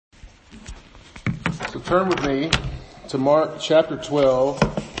Turn with me to Mark chapter 12,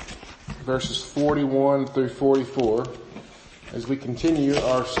 verses 41 through 44, as we continue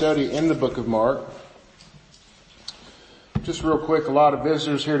our study in the book of Mark. Just real quick, a lot of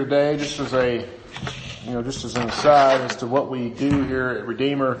visitors here today, just as an aside as to what we do here at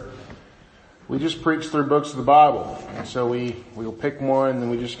Redeemer. We just preach through books of the Bible. And so we'll pick one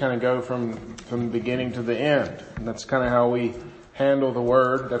and we just kind of go from the beginning to the end. And that's kind of how we handle the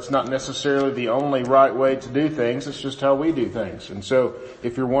Word. That's not necessarily the only right way to do things. It's just how we do things. And so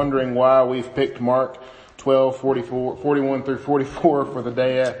if you're wondering why we've picked Mark 12, 41 through 44 for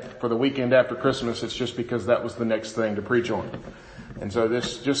the weekend after Christmas, it's just because that was the next thing to preach on. And so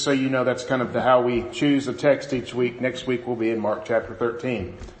this, just so you know, that's kind of how we choose a text each week. Next week we'll be in Mark chapter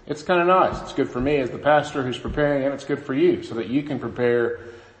 13. It's kind of nice. It's good for me as the pastor who's preparing, and it's good for you so that you can prepare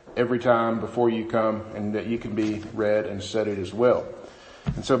every time before you come and that you can be read and studied as well.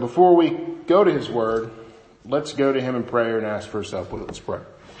 And so before we go to His Word, let's go to Him in prayer and ask for His help. Let's pray.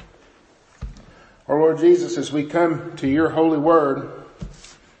 Our Lord Jesus, as we come to Your holy Word,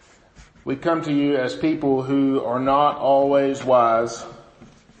 we come to You as people who are not always wise,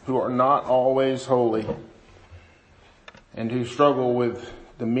 who are not always holy, and who struggle with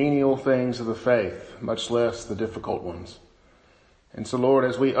the menial things of the faith, much less the difficult ones. And so, Lord,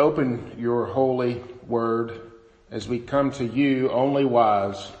 as we open Your holy Word, as we come to You only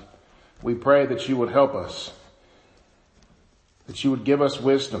wise, we pray that You would help us, that You would give us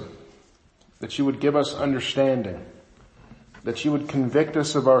wisdom, that You would give us understanding, that You would convict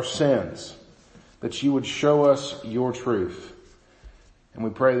us of our sins, that You would show us Your truth. And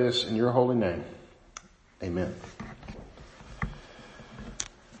we pray this in Your holy name. Amen.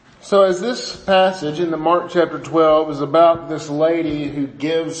 So as this passage in the Mark chapter 12 is about this lady who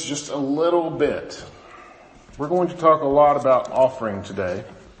gives just a little bit, we're going to talk a lot about offering today.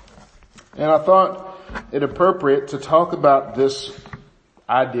 And I thought it appropriate to talk about this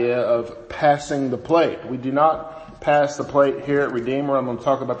idea of passing the plate. We do not pass the plate here at Redeemer. I'm going to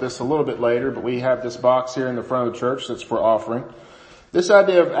talk about this a little bit later, but we have this box here in the front of the church that's for offering. This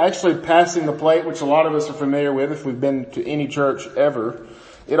idea of actually passing the plate, which a lot of us are familiar with if we've been to any church ever,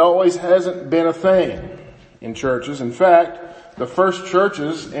 it always hasn't been a thing in churches. In fact, the first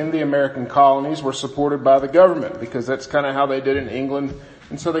churches in the American colonies were supported by the government because that's kind of how they did in England.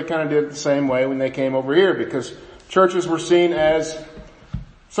 And so they kind of did it the same way when they came over here because churches were seen as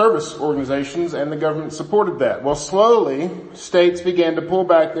service organizations and the government supported that. Well, slowly, states began to pull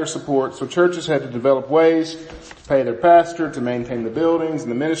back their support, so churches had to develop ways to pay their pastor, to maintain the buildings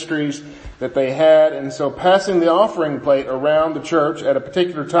and the ministries that they had. And so passing the offering plate around the church at a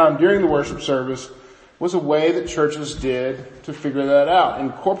particular time during the worship service was a way that churches did to figure that out.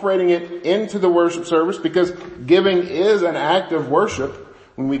 Incorporating it into the worship service, because giving is an act of worship.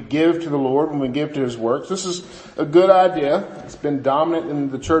 When we give to the Lord, when we give to His works, this is a good idea. It's been dominant in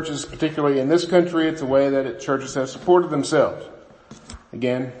the churches, particularly in this country. It's a way that churches have supported themselves.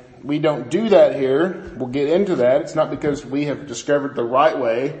 Again, we don't do that here. We'll get into that. It's not because we have discovered the right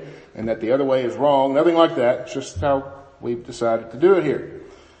way and that the other way is wrong. Nothing like that. It's just how we've decided to do it here.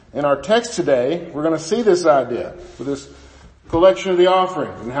 In our text today, we're going to see this idea with this collection of the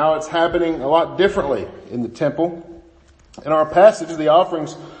offerings and how it's happening a lot differently in the temple. In our passage, the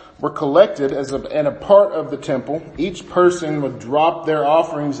offerings were collected in a part of the temple. Each person would drop their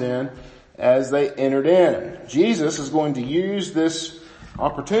offerings in as they entered in. Jesus is going to use this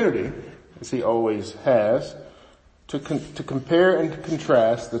opportunity, as He always has, to compare and to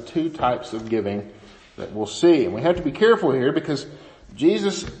contrast the two types of giving that we'll see. And we have to be careful here because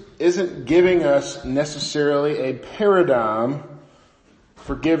Jesus isn't giving us necessarily a paradigm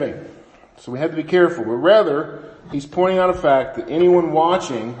for giving. So we have to be careful, but rather He's pointing out a fact that anyone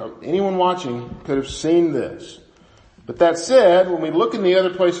watching could have seen this. But that said, when we look in the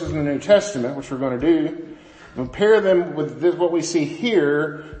other places in the New Testament, which we're going to do, compare them with what we see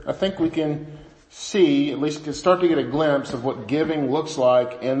here, I think we can see, at least can start to get a glimpse of what giving looks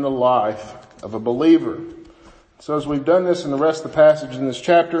like in the life of a believer. So as we've done this in the rest of the passage in this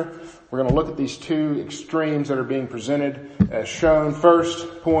chapter, we're going to look at these two extremes that are being presented as shown.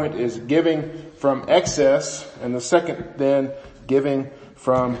 First point is giving from excess, and the second then giving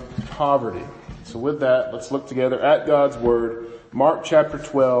from poverty. So with that, let's look together at God's Word. Mark chapter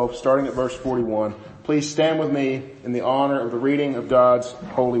 12, starting at verse 41. Please stand with me in the honor of the reading of God's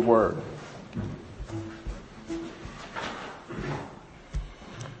holy Word.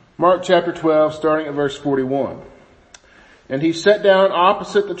 Mark chapter 12, starting at verse 41. And he sat down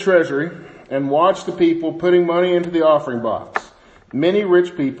opposite the treasury and watched the people putting money into the offering box. Many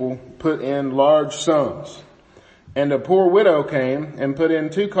rich people put in large sums. And a poor widow came and put in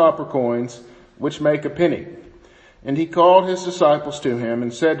 2 copper coins, which make a penny. And he called his disciples to him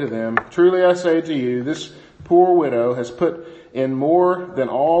and said to them, Truly I say to you, this poor widow has put in more than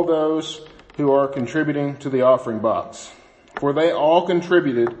all those who are contributing to the offering box. For they all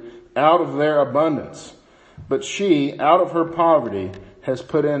contributed out of their abundance. But she, out of her poverty, has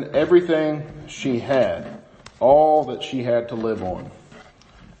put in everything she had, all that she had to live on.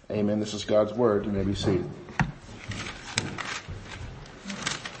 Amen. This is God's word. You may be seated.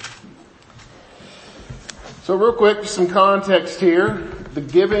 So real quick, some context here. The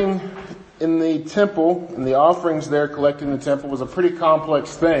giving in the temple and the offerings there collected in the temple was a pretty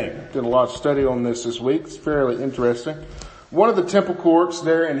complex thing. Did a lot of study on this week. It's fairly interesting. One of the temple courts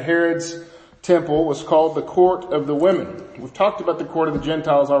there in Herod's temple was called the Court of the Women. We've talked about the Court of the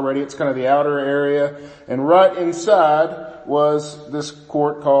Gentiles already. It's kind of the outer area. And right inside was this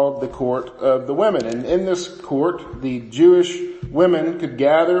court called the Court of the Women. And in this court, the Jewish women could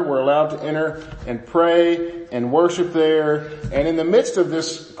gather, were allowed to enter and pray and worship there. And in the midst of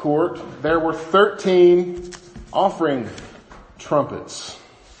this court, there were 13 offering trumpets.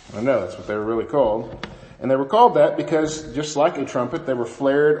 I know that's what they were really called. And they were called that because just like a trumpet, they were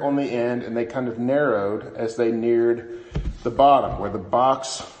flared on the end and they kind of narrowed as they neared the bottom where the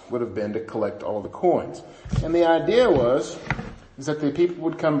box would have been to collect all the coins. And the idea is that the people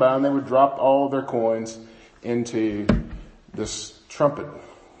would come by and they would drop all of their coins into this trumpet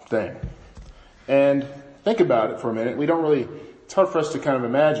thing. And think about it for a minute. It's hard for us to kind of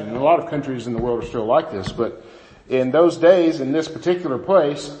imagine. And a lot of countries in the world are still like this, but in those days, in this particular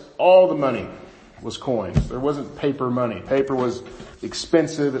place, all the money was coins. There wasn't paper money. Paper was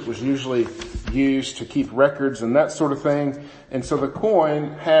expensive. It was usually used to keep records and that sort of thing. And so the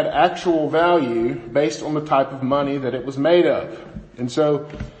coin had actual value based on the type of money that it was made of. And so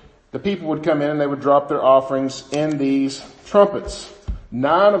the people would come in and they would drop their offerings in these trumpets.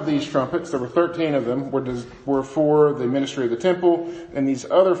 9 of these trumpets, there were 13 of them, were for the ministry of the temple, and these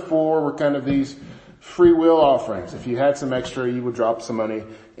other 4 were kind of these free will offerings. If you had some extra, you would drop some money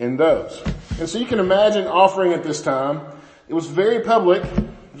in those. And so you can imagine offering at this time. It was very public.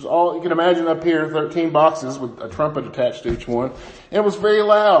 It was all, you can imagine up here, 13 boxes with a trumpet attached to each one. And it was very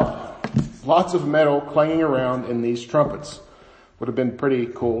loud. Lots of metal clanging around in these trumpets. Would have been pretty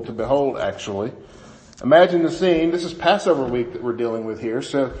cool to behold, actually. Imagine the scene. This is Passover week that we're dealing with here.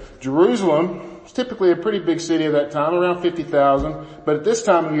 So Jerusalem was typically a pretty big city at that time, around 50,000. But at this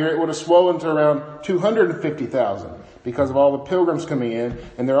time of year, it would have swollen to around 250,000 because of all the pilgrims coming in.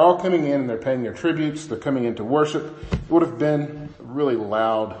 And they're all coming in and they're paying their tributes. They're coming in to worship. It would have been a really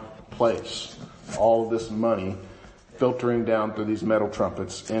loud place. All of this money filtering down through these metal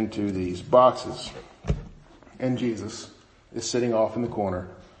trumpets into these boxes. And Jesus is sitting off in the corner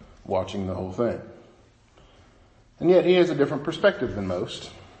watching the whole thing. And yet he has a different perspective than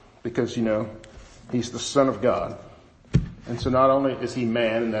most because, he's the Son of God. And so not only is he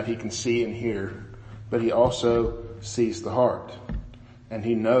man in that he can see and hear, but he also sees the heart and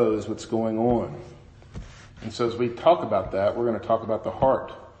he knows what's going on. And so as we talk about that, we're going to talk about the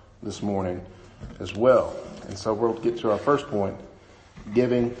heart this morning as well. And so we'll get to our first point,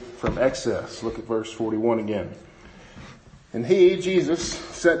 giving from excess. Look at verse 41 again. And he, Jesus,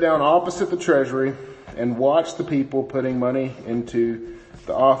 sat down opposite the treasury and watched the people putting money into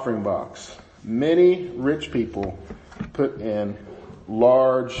the offering box. Many rich people put in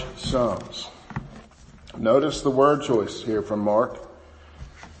large sums. Notice the word choice here from Mark.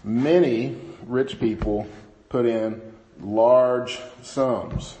 Many rich people put in large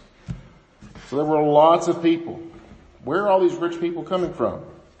sums. So there were lots of people. Where are all these rich people coming from?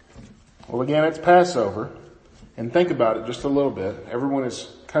 Well, again, it's Passover. And think about it just a little bit. Everyone is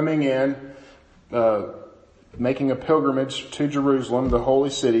coming in, making a pilgrimage to Jerusalem, the holy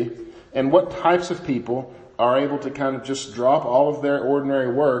city. And what types of people are able to kind of just drop all of their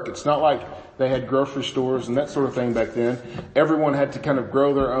ordinary work? It's not like they had grocery stores and that sort of thing back then. Everyone had to kind of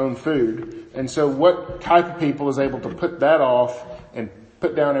grow their own food. And so what type of people is able to put that off and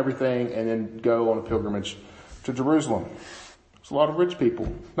put down everything and then go on a pilgrimage to Jerusalem? It's a lot of rich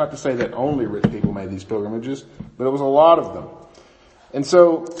people. Not to say that only rich people made these pilgrimages, but it was a lot of them. And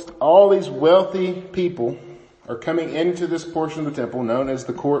so all these wealthy people are coming into this portion of the temple known as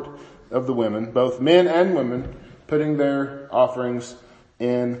the Court of the Women, both men and women, putting their offerings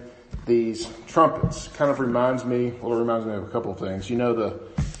in these trumpets. Kind of reminds me of a couple of things.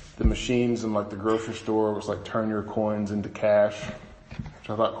 The machines in like the grocery store was like turn your coins into cash, which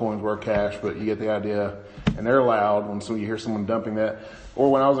I thought coins were cash, but you get the idea. And they're loud when you hear someone dumping that. Or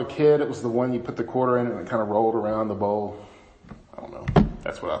when I was a kid, it was the one you put the quarter in and it kind of rolled around the bowl. I don't know.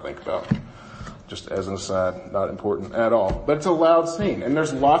 That's what I think about. Just as an aside, not important at all. But it's a loud scene. And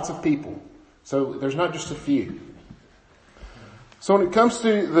there's lots of people So there's not just a few. So when it comes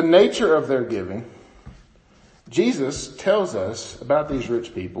to the nature of their giving, Jesus tells us about these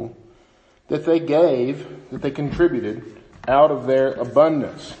rich people that they contributed out of their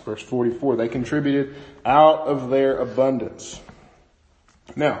abundance. Verse 44, they contributed out of their abundance.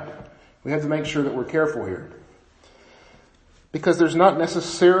 Now, we have to make sure that we're careful here, because there's not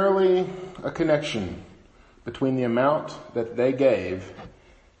necessarily a connection between the amount that they gave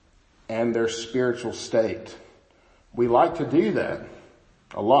and their spiritual state. We like to do that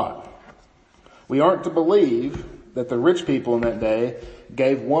a lot. We aren't to believe that the rich people in that day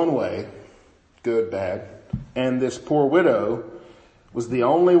gave one way, good, bad, and this poor widow was the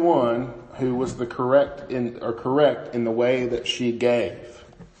only one who was correct in the way that she gave.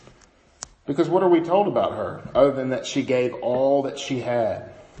 Because what are we told about her other than that she gave all that she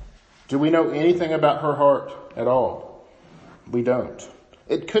had? Do we know anything about her heart at all? We don't.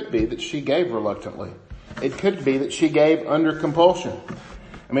 It could be that she gave reluctantly. It could be that she gave under compulsion.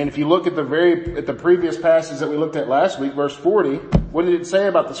 I mean, if you look at the previous passage that we looked at last week, verse 40, what did it say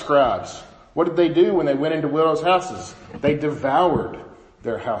about the scribes? What did they do when they went into widows' houses? They devoured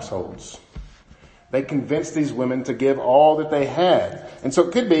their households. They convinced these women to give all that they had. And so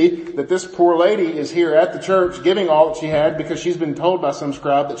it could be that this poor lady is here at the church giving all that she had because she's been told by some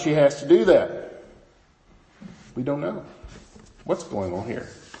scribe that she has to do that. We don't know what's going on here.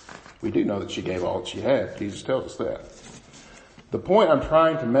 We do know that she gave all that she had. Jesus tells us that. The point I'm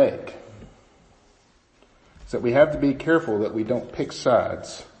trying to make is that we have to be careful that we don't pick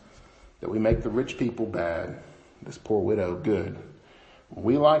sides, that we make the rich people bad, this poor widow good.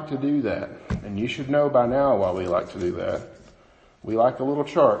 We like to do that, and you should know by now why we like to do that. We like a little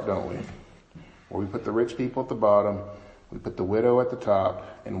chart, don't we? Where we put the rich people at the bottom, we put the widow at the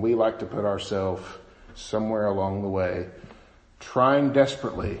top, and we like to put ourselves somewhere along the way, trying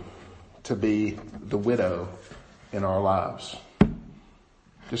desperately to be the widow in our lives.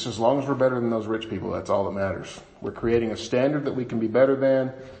 Just as long as we're better than those rich people, that's all that matters. We're creating a standard that we can be better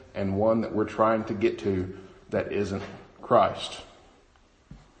than, and one that we're trying to get to that isn't Christ.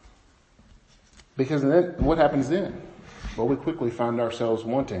 Because then, what happens then? Well, we quickly find ourselves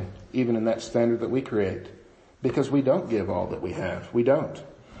wanting, even in that standard that we create. Because we don't give all that we have. We don't.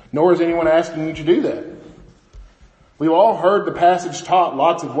 Nor is anyone asking you to do that. We've all heard the passage taught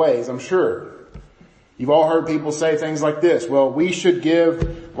lots of ways, I'm sure. You've all heard people say things like this. Well, we should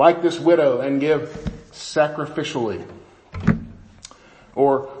give like this widow and give sacrificially.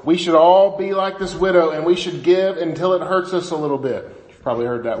 Or we should all be like this widow and we should give until it hurts us a little bit. You've probably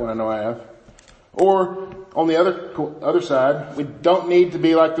heard that one. I know I have. Or on the other side, we don't need to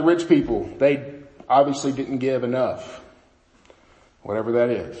be like the rich people. They obviously didn't give enough. Whatever that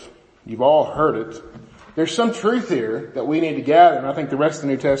is. You've all heard it. There's some truth here that we need to gather, and I think the rest of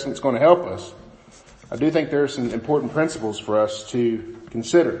the New Testament is going to help us. I do think there are some important principles for us to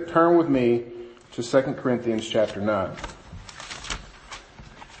consider. Turn with me to 2 Corinthians chapter 9.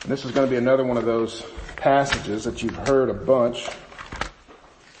 And this is going to be another one of those passages that you've heard a bunch.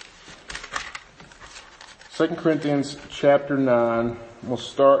 2 Corinthians chapter 9, we'll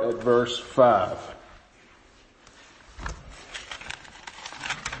start at verse 5.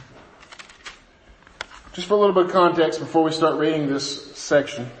 Just for a little bit of context before we start reading this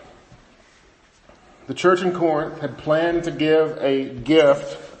section. The church in Corinth had planned to give a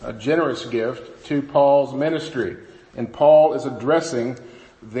generous gift to Paul's ministry. And Paul is addressing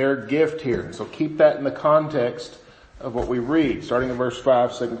their gift here. So keep that in the context of what we read, starting in verse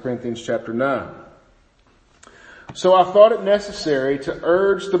 5, 2 Corinthians chapter 9. So I thought it necessary to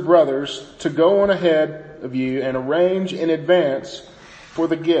urge the brothers to go on ahead of you and arrange in advance for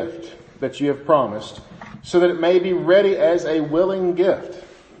the gift that you have promised, so that it may be ready as a willing gift,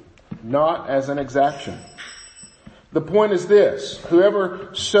 not as an exaction. The point is this: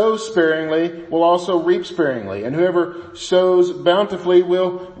 whoever sows sparingly will also reap sparingly, and whoever sows bountifully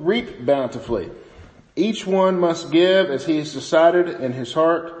will reap bountifully. Each one must give as he has decided in his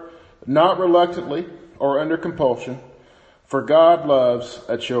heart, not reluctantly or under compulsion, for God loves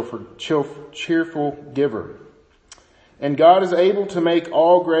a cheerful giver. And God is able to make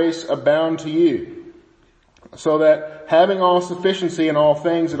all grace abound to you, so that having all sufficiency in all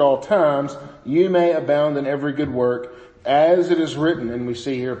things at all times, you may abound in every good work, as it is written. And we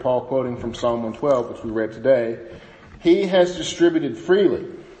see here Paul quoting from Psalm 112, which we read today. He has distributed freely.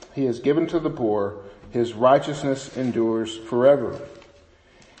 He has given to the poor. His righteousness endures forever.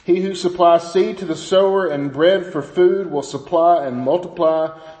 He who supplies seed to the sower and bread for food will supply and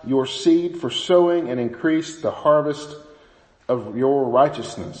multiply your seed for sowing and increase the harvest of your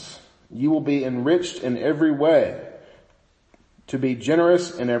righteousness. You will be enriched in every way to be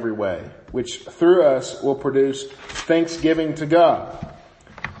generous in every way, which through us will produce thanksgiving to God.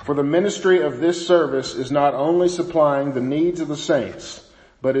 For the ministry of this service is not only supplying the needs of the saints,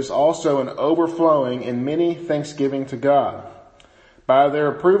 but is also an overflowing in many thanksgiving to God. By their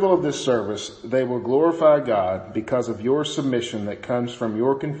approval of this service, they will glorify God because of your submission that comes from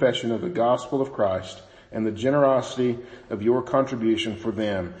your confession of the gospel of Christ and the generosity of your contribution for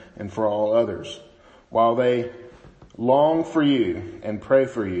them and for all others, while they long for you and pray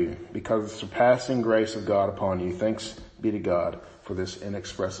for you because of the surpassing grace of God upon you. Thanks be to God for this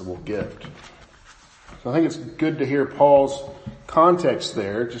inexpressible gift. So I think it's good to hear Paul's context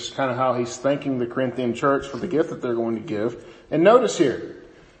there, just kind of how he's thanking the Corinthian church for the gift that they're going to give. And notice here,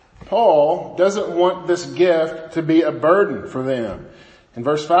 Paul doesn't want this gift to be a burden for them. In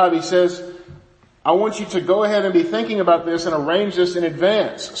verse 5 he says, I want you to go ahead and be thinking about this and arrange this in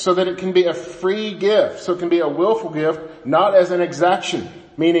advance so that it can be a free gift, so it can be a willful gift, not as an exaction,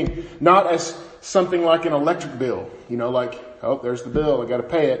 meaning not as something like an electric bill, like, oh, there's the bill, I gotta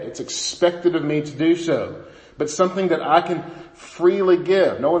pay it. It's expected of me to do so. But something that I can freely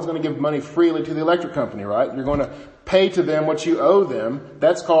give. No one's going to give money freely to the electric company, right? You're going to pay to them what you owe them.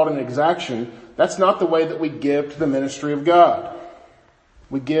 That's called an exaction. That's not the way that we give to the ministry of God.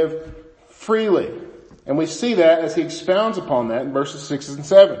 We give freely. And we see that as he expounds upon that in verses 6 and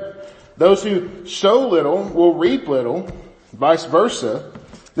 7. Those who sow little will reap little, vice versa.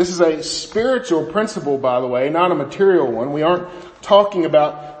 This is a spiritual principle, by the way, not a material one. We aren't talking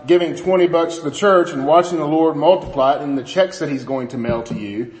about giving $20 to the church and watching the Lord multiply it in the checks that he's going to mail to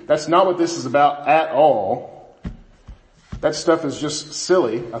you. That's not what this is about at all. That stuff is just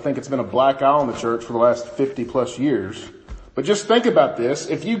silly. I think it's been a black eye on the church for the last 50 plus years. But just think about this.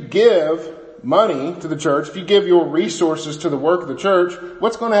 If you give money to the church, if you give your resources to the work of the church,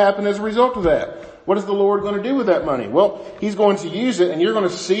 what's going to happen as a result of that? What is the Lord going to do with that money? Well, he's going to use it and you're going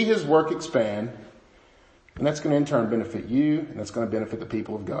to see his work expand. And that's going to in turn benefit you, and that's going to benefit the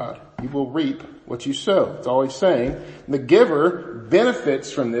people of God. You will reap what you sow. That's all he's saying. And the giver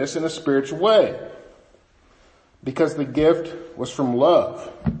benefits from this in a spiritual way. Because the gift was from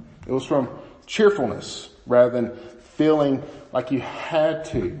love. It was from cheerfulness rather than feeling like you had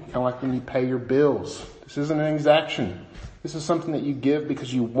to. Kind of like when you pay your bills. This isn't an exaction. This is something that you give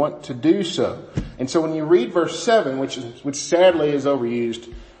because you want to do so. And so when you read verse 7, which sadly is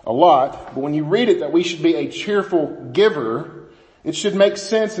overused a lot, but when you read it that we should be a cheerful giver, it should make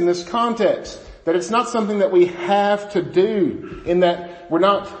sense in this context. That it's not something that we have to do, in that we're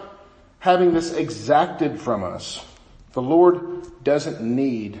not having this exacted from us. The Lord doesn't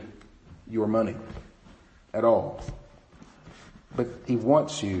need your money at all. But he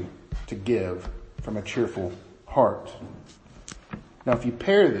wants you to give from a cheerful heart. Now if you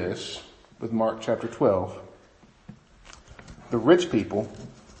pair this with Mark chapter 12, the rich people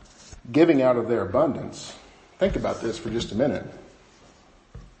giving out of their abundance. Think about this for just a minute.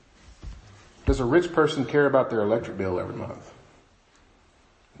 Does a rich person care about their electric bill every month?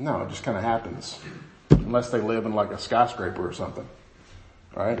 No, it just kind of happens. Unless they live in like a skyscraper or something.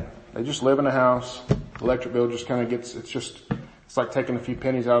 Right? They just live in a house. The electric bill just kind of it's like taking a few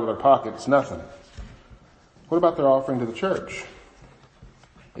pennies out of their pocket. It's nothing. What about their offering to the church?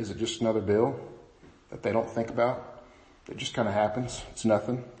 Is it just another bill that they don't think about? It just kind of happens. It's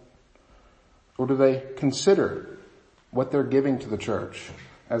nothing. Or do they consider what they're giving to the church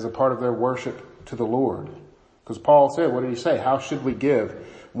as a part of their worship to the Lord? Because Paul said, what did he say? How should we give?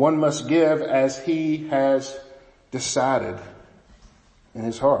 One must give as he has decided in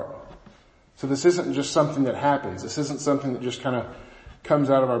his heart. So this isn't just something that happens. This isn't something that just kind of comes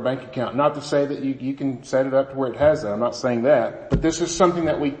out of our bank account. Not to say that you can set it up to where it has that. I'm not saying that. But this is something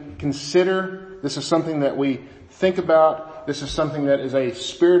that we consider. This is something that we think about. This is something that is a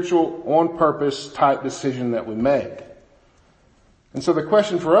spiritual, on purpose type decision that we make. And so the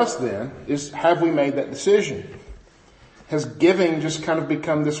question for us then is, have we made that decision? Has giving just kind of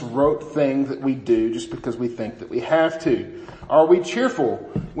become this rote thing that we do just because we think that we have to? Are we cheerful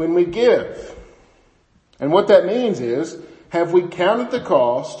when we give? And what that means is, have we counted the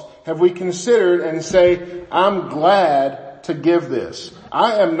cost? Have we considered and say, I'm glad to give this.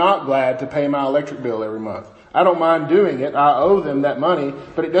 I am not glad to pay my electric bill every month. I don't mind doing it. I owe them that money,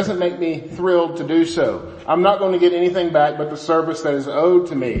 but it doesn't make me thrilled to do so. I'm not going to get anything back but the service that is owed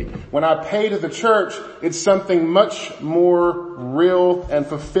to me. When I pay to the church, it's something much more real and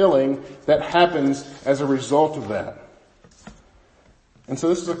fulfilling that happens as a result of that. And so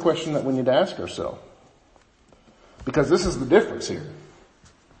this is a question that we need to ask ourselves. Because this is the difference here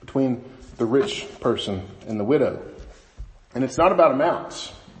between the rich person and the widow. And it's not about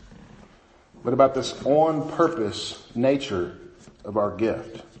amounts, but about this on-purpose nature of our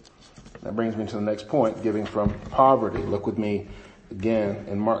gift. That brings me to the next point, giving from poverty. Look with me again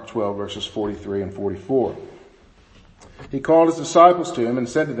in Mark 12 verses 43 and 44. He called his disciples to him and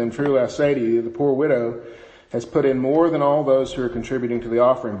said to them, "Truly I say to you, the poor widow has put in more than all those who are contributing to the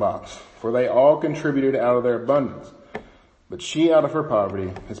offering box, for they all contributed out of their abundance. But she out of her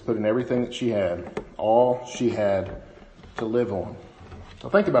poverty has put in everything that she had, all she had to live on." So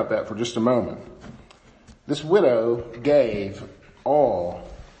think about that for just a moment. This widow gave all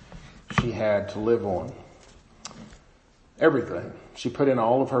she had to live on. Everything. She put in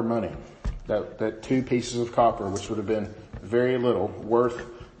all of her money. That 2 pieces of copper, which would have been very little, worth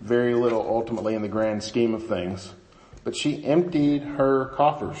very little ultimately in the grand scheme of things. But she emptied her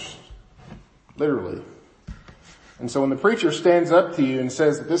coffers. Literally. And so when the preacher stands up to you and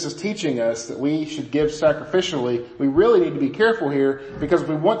says that this is teaching us that we should give sacrificially, we really need to be careful here, because if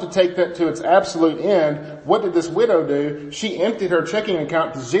we want to take that to its absolute end, what did this widow do? She emptied her checking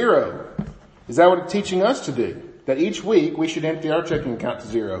account to zero. Is that what it's teaching us to do? That each week we should empty our checking account to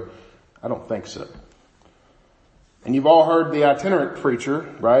zero? I don't think so. And you've all heard the itinerant preacher,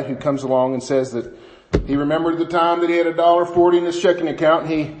 right, who comes along and says that he remembered the time that he had $1.40 in his checking account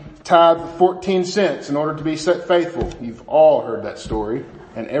and he tithed 14 cents in order to be set faithful. You've all heard that story,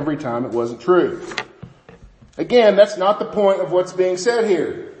 and every time it wasn't true. Again, that's not the point of what's being said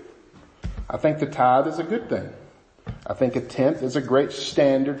here. I think the tithe is a good thing. I think a tenth is a great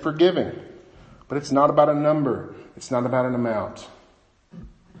standard for giving. But it's not about a number. It's not about an amount.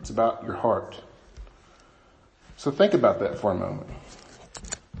 It's about your heart. So think about that for a moment.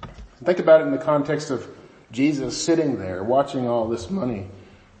 Think about it in the context of Jesus sitting there watching all this money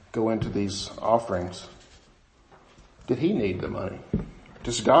go into these offerings. Did he need the money?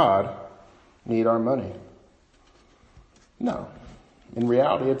 Does God need our money? No. In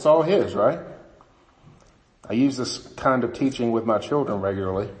reality, it's all his, right? I use this kind of teaching with my children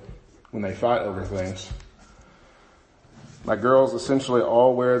regularly when they fight over things. My girls essentially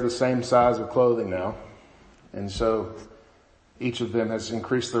all wear the same size of clothing now. And so each of them has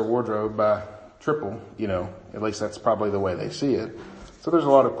increased their wardrobe by triple, at least that's probably the way they see it. So there's a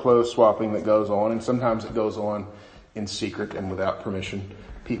lot of clothes swapping that goes on, and sometimes it goes on in secret and without permission.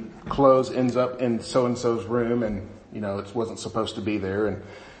 Clothes ends up in so-and-so's room and, it wasn't supposed to be there.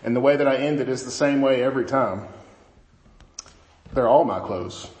 And the way that I end it is the same way every time. They're all my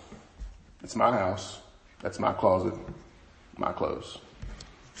clothes. It's my house. That's my closet. My clothes.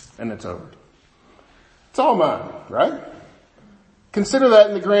 And it's over. It's all mine, right? Consider that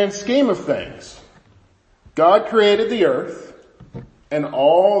in the grand scheme of things. God created the earth and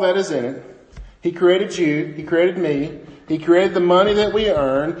all that is in it. He created you. He created me. He created the money that we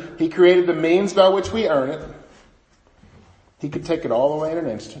earn. He created the means by which we earn it. He could take it all away in an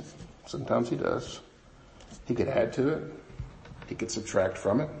instant. Sometimes he does. He could add to it. He could subtract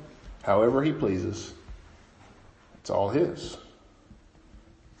from it. However he pleases. It's all his.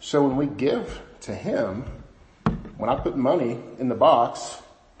 So when we give to him, when I put money in the box,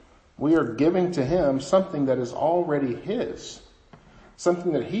 we are giving to him something that is already his.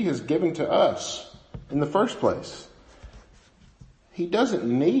 Something that he has given to us in the first place. He doesn't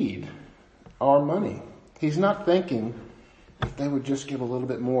need our money. He's not thinking, if they would just give a little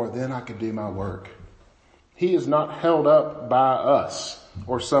bit more, then I could do my work. He is not held up by us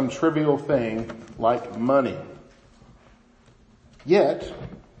or some trivial thing like money. Yet,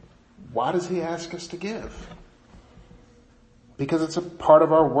 why does he ask us to give? Because it's a part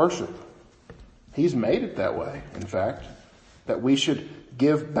of our worship. He's made it that way, in fact, that we should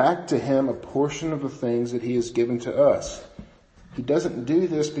give back to him a portion of the things that he has given to us. He doesn't do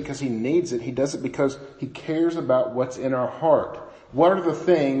this because he needs it. He does it because he cares about what's in our heart. What are the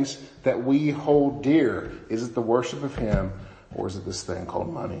things that we hold dear? Is it the worship of him, or is it this thing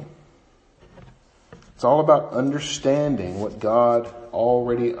called money? It's all about understanding what God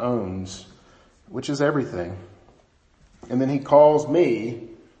already owns, which is everything. And then he calls me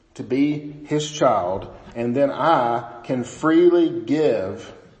to be his child, and then I can freely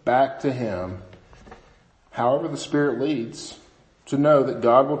give back to him, however the Spirit leads, to know that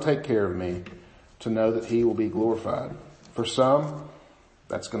God will take care of me, to know that he will be glorified. For some,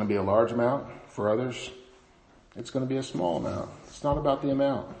 that's going to be a large amount. For others, it's going to be a small amount. It's not about the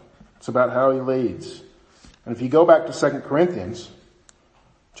amount. It's about how he leads. And if you go back to 2 Corinthians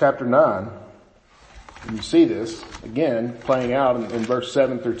chapter 9, and you see this, again, playing out in verse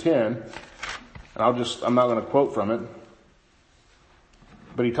 7 through 10, and I'm not going to quote from it,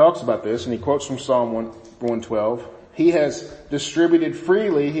 but he talks about this, and he quotes from Psalm 112. He has distributed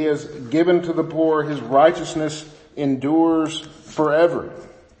freely. He has given to the poor. His righteousness endures forever.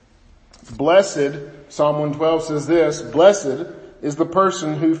 Blessed, Psalm 112 says this, blessed is the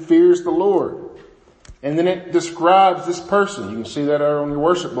person who fears the Lord. And then it describes this person. You can see that on your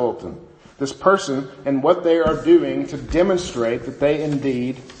worship bulletin. This person and what they are doing to demonstrate that they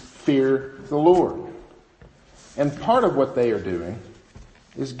indeed fear the Lord. And part of what they are doing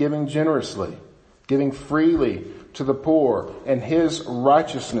is giving generously, giving freely to the poor, and His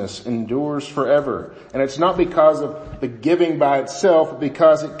righteousness endures forever. And it's not because of the giving by itself, but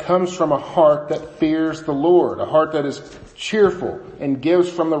because it comes from a heart that fears the Lord, a heart that is cheerful and gives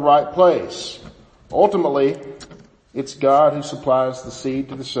from the right place. Ultimately, it's God who supplies the seed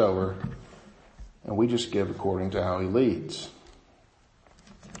to the sower, and we just give according to how He leads.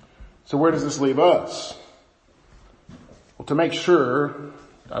 So where does this leave us? Well, to make sure,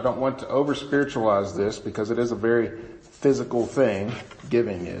 I don't want to over-spiritualize this because it is a very physical thing,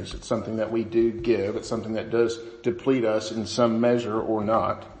 giving is. It's something that we do give. It's something that does deplete us in some measure or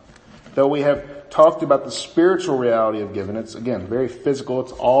not. Though we have talked about the spiritual reality of giving, it's again very physical.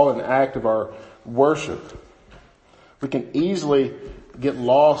 It's all an act of our worship. We can easily get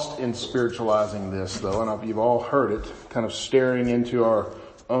lost in spiritualizing this though, and you've all heard it, kind of staring into our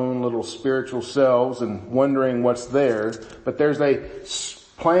own little spiritual selves and wondering what's there. But there's a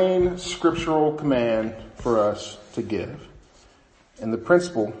plain scriptural command for us to give. And the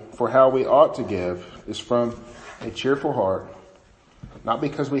principle for how we ought to give is from a cheerful heart, not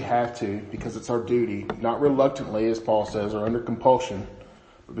because we have to, because it's our duty, not reluctantly as Paul says, or under compulsion,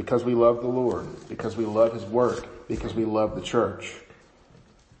 but because we love the Lord, because we love His work, because we love the church.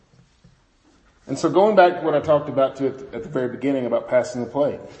 And so going back to what I talked about at the very beginning about passing the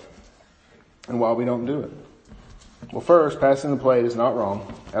plate and why we don't do it. Well, first, passing the plate is not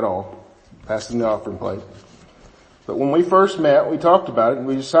wrong at all. Passing the offering plate. But when we first met, we talked about it and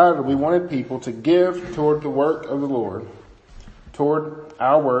we decided we wanted people to give toward the work of the Lord, toward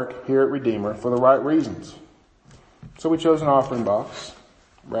our work here at Redeemer for the right reasons. So we chose an offering box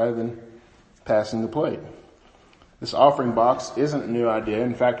rather than passing the plate. This offering box isn't a new idea.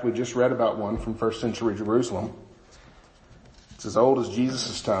 In fact, we just read about one from first century Jerusalem. It's as old as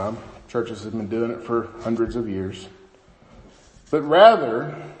Jesus' time. Churches have been doing it for hundreds of years. But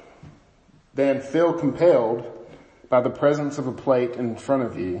rather than feel compelled by the presence of a plate in front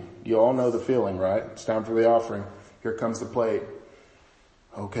of you, you all know the feeling, right? It's time for the offering. Here comes the plate.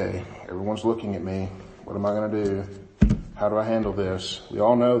 Okay, everyone's looking at me. What am I going to do? How do I handle this? We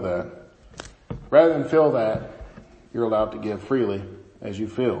all know that. Rather than feel that, you're allowed to give freely as you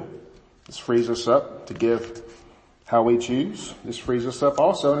feel. This frees us up to give how we choose. This frees us up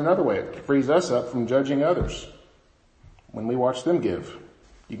also in another way. It frees us up from judging others when we watch them give.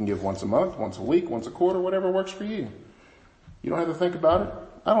 You can give once a month, once a week, once a quarter, whatever works for you. You don't have to think about it.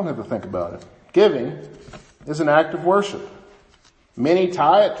 I don't have to think about it. Giving is an act of worship. Many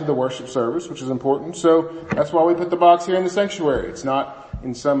tie it to the worship service, which is important. So that's why we put the box here in the sanctuary. It's not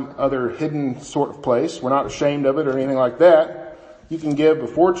in some other hidden sort of place. We're not ashamed of it or anything like that. You can give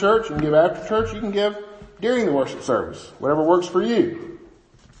before church, you can give after church, you can give during the worship service, whatever works for you.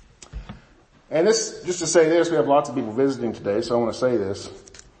 And this, just to say this, we have lots of people visiting today, so I want to say this.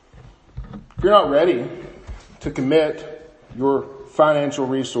 If you're not ready to commit your financial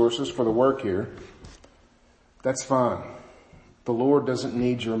resources for the work here, that's fine. The Lord doesn't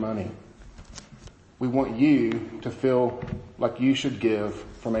need your money. We want you to feel like you should give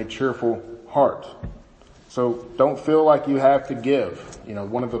from a cheerful heart. So don't feel like you have to give. You know,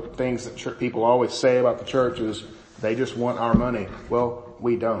 one of the things that people always say about the church is they just want our money. Well,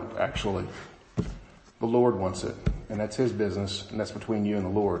 we don't actually. The Lord wants it, and that's His business, and that's between you and the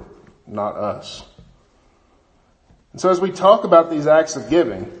Lord, not us. And so as we talk about these acts of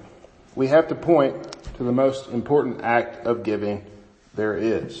giving, we have to point to the most important act of giving there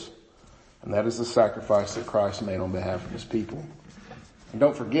is. And that is the sacrifice that Christ made on behalf of His people. And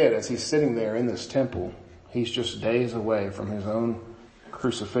don't forget, as He's sitting there in this temple, He's just days away from His own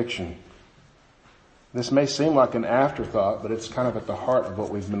crucifixion. This may seem like an afterthought, but it's kind of at the heart of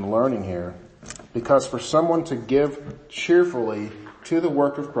what we've been learning here. Because for someone to give cheerfully to the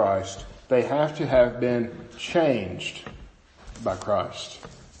work of Christ, they have to have been changed by Christ.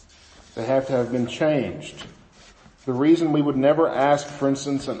 They have to have been changed. The reason we would never ask, for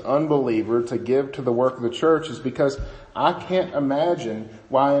instance, an unbeliever to give to the work of the church is because I can't imagine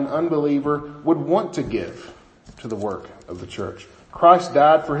why an unbeliever would want to give to the work of the church. Christ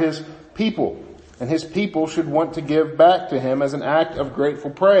died for His people, and His people should want to give back to Him as an act of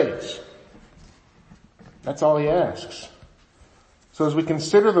grateful praise. That's all He asks. So as we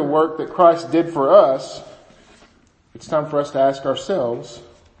consider the work that Christ did for us, it's time for us to ask ourselves,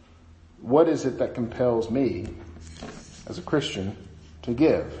 what is it that compels me as a Christian to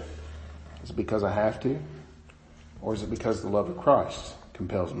give? Is it because I have to? Or is it because the love of Christ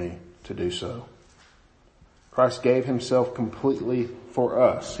compels me to do so? Christ gave himself completely for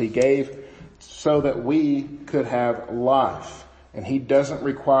us. He gave so that we could have life. And he doesn't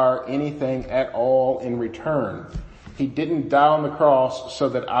require anything at all in return. He didn't die on the cross so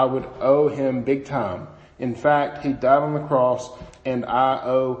that I would owe him big time. In fact, he died on the cross and I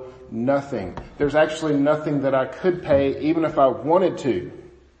owe nothing. There's actually nothing that I could pay even if I wanted to.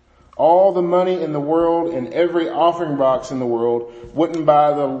 All the money in the world and every offering box in the world wouldn't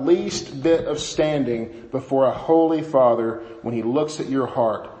buy the least bit of standing before a holy Father when he looks at your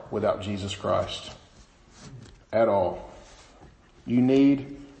heart without Jesus Christ. At all. You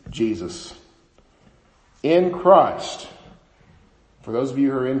need Jesus. In Christ, for those of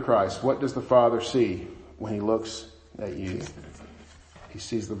you who are in Christ, what does the Father see when he looks at you? He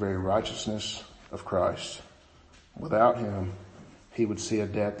sees the very righteousness of Christ. Without him, he would see a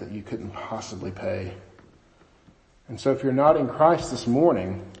debt that you couldn't possibly pay. And so if you're not in Christ this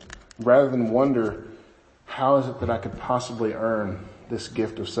morning, rather than wonder, how is it that I could possibly earn this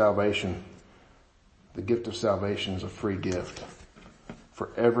gift of salvation? The gift of salvation is a free gift for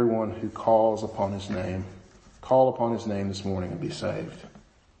everyone who calls upon his name. Call upon his name this morning and be saved.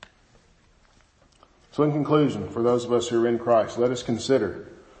 So in conclusion, for those of us who are in Christ, let us consider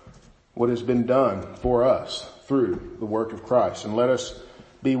what has been done for us through the work of Christ. And let us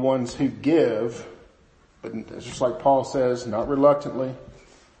be ones who give, but just like Paul says, not reluctantly,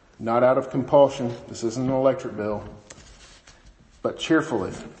 not out of compulsion. This isn't an electric bill, but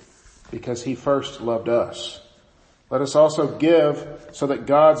cheerfully, because he first loved us. Let us also give so that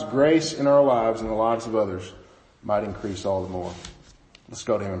God's grace in our lives and the lives of others might increase all the more. Let's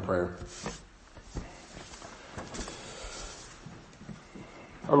go to him in prayer.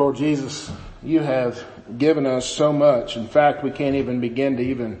 Our Lord Jesus, you have given us so much. In fact, we can't even begin to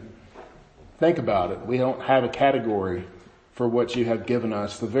even think about it. We don't have a category for what you have given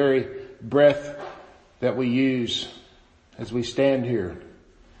us. The very breath that we use as we stand here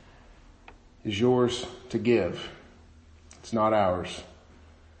is yours to give. It's not ours.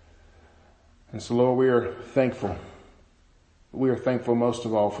 And so, Lord, we are thankful. We are thankful most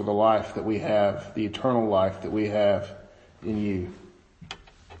of all for the life that we have, the eternal life that we have in you.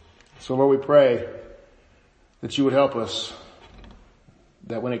 So, Lord, we pray that you would help us,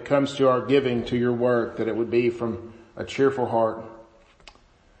 that when it comes to our giving to your work, that it would be from a cheerful heart,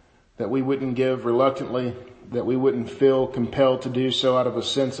 that we wouldn't give reluctantly, that we wouldn't feel compelled to do so out of a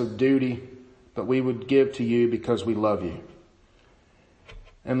sense of duty, but we would give to you because we love you.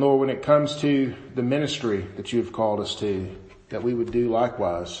 And Lord, when it comes to the ministry that you've called us to, that we would do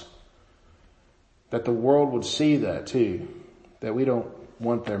likewise, that the world would see that too, that we don't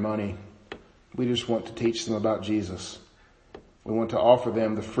want their money. We just want to teach them about Jesus. We want to offer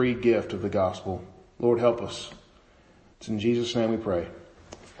them the free gift of the gospel. Lord, help us. It's in Jesus' name we pray.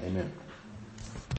 Amen.